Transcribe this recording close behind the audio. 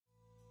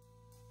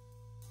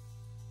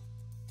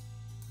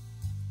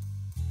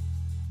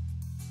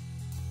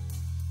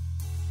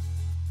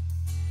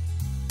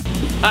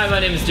Hi,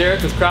 my name is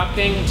Derek with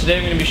CropKing. Today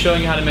I'm going to be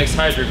showing you how to mix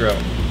Hydro-Gro.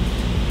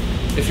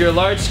 If you're a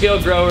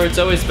large-scale grower, it's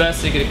always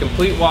best to get a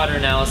complete water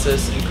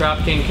analysis, and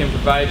CropKing can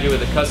provide you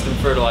with a custom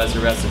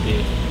fertilizer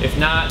recipe. If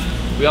not,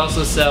 we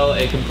also sell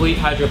a complete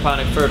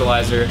hydroponic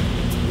fertilizer,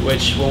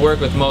 which will work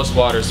with most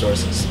water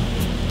sources.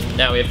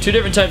 Now, we have two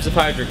different types of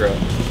Hydro-Gro.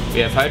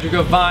 We have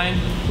Hydro-Gro Vine,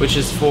 which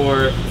is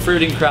for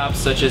fruiting crops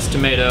such as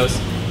tomatoes,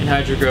 and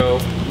Hydro-Gro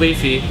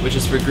Leafy, which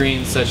is for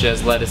greens such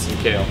as lettuce and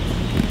kale.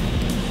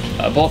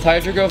 Both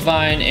Hydro-Gro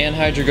Vine and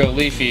Hydro-Gro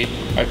Leafy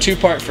are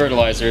two-part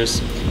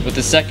fertilizers, with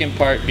the second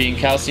part being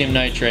calcium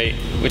nitrate,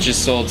 which is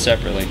sold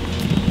separately.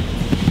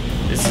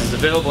 This is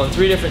available in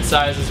three different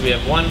sizes. We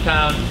have 1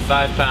 pound,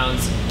 5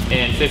 pounds,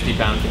 and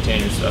 50-pound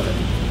containers of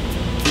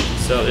it.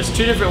 So there's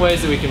two different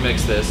ways that we can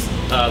mix this.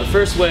 The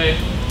first way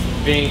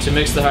being to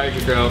mix the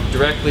Hydro-Gro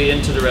directly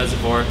into the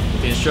reservoir,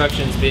 the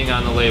instructions being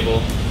on the label.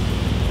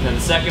 And then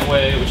the second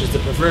way, which is the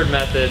preferred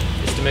method,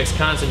 is to mix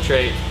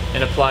concentrate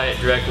and apply it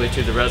directly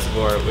to the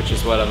reservoir, which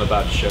is what I'm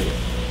about to show you.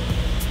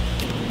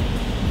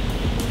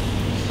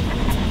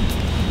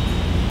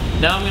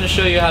 Now I'm going to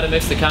show you how to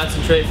mix the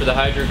concentrate for the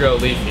Hydro-Gro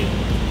Leafy.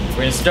 We're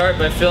going to start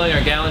by filling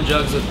our gallon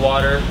jugs with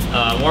water.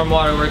 Warm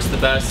water works the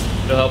best.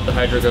 It'll help the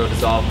Hydro-Gro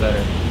dissolve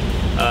better.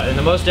 And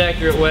the most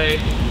accurate way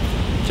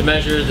to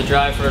measure the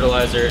dry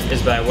fertilizer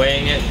is by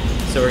weighing it.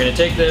 So we're going to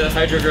take the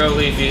Hydro-Gro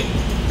Leafy,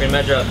 we're going to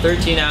measure out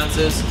 13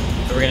 ounces,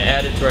 and we're going to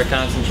add it to our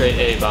concentrate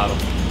A bottle.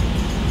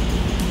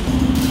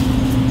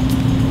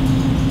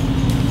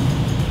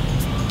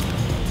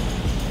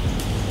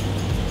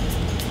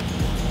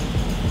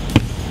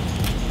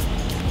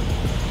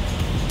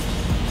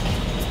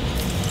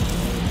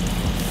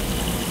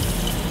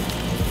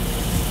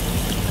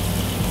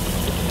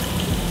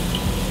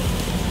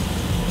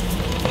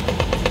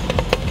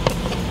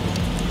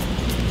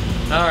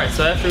 Alright,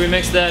 so after we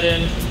mix that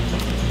in,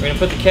 we're going to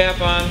put the cap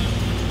on.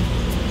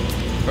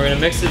 We're going to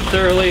mix it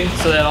thoroughly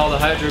so that all the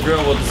Hydro-Gro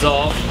will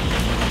dissolve.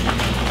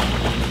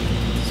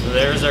 So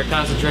there's our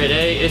concentrate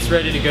A, it's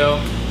ready to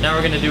go. Now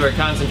we're going to do our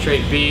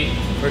concentrate B.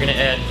 We're going to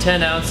add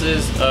 10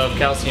 ounces of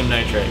calcium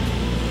nitrate.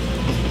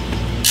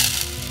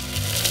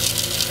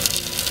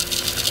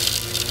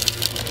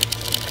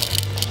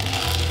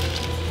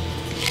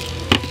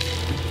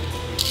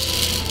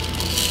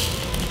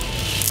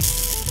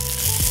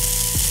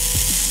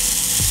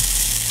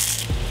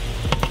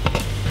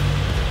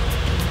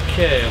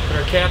 Okay, I'll put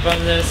our cap on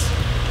this,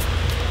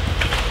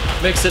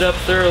 mix it up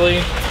thoroughly.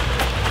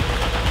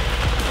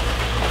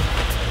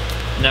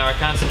 Now our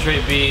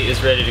concentrate B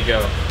is ready to go.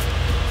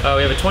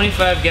 We have a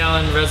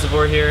 25-gallon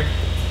reservoir here.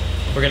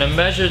 We're going to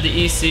measure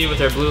the EC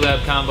with our Blue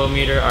Lab combo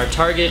meter. Our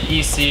target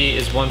EC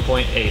is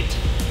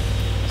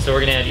 1.8. So we're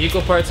going to add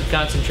equal parts of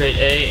concentrate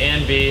A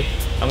and B.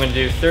 I'm going to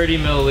do 30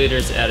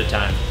 milliliters at a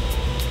time.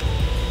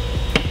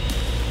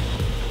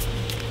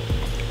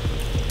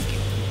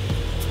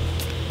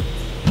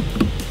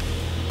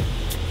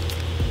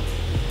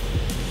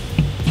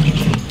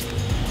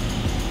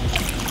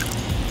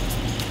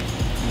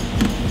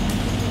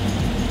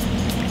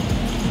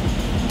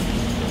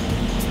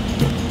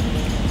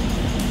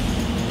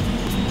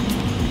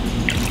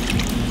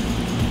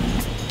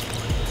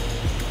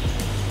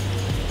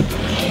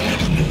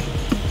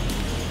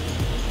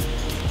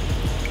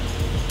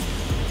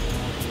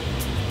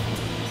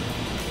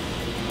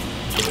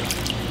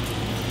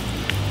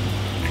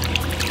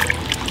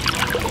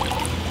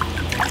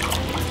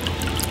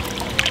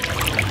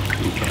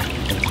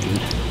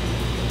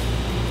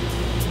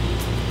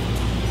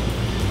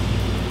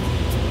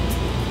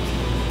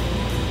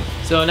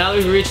 So now that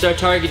we've reached our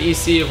target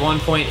EC of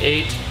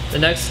 1.8, the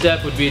next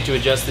step would be to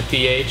adjust the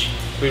pH.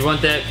 We'd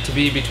want that to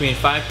be between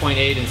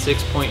 5.8 and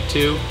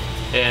 6.2,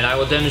 and I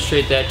will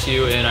demonstrate that to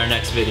you in our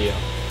next video.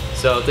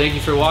 So thank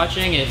you for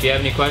watching, and if you have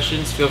any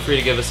questions, feel free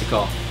to give us a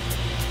call.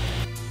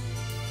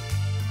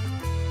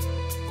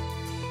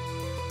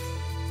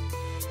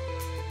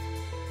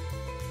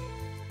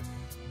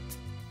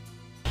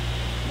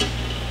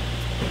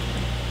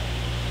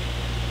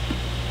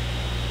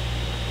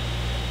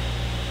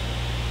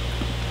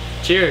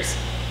 Cheers!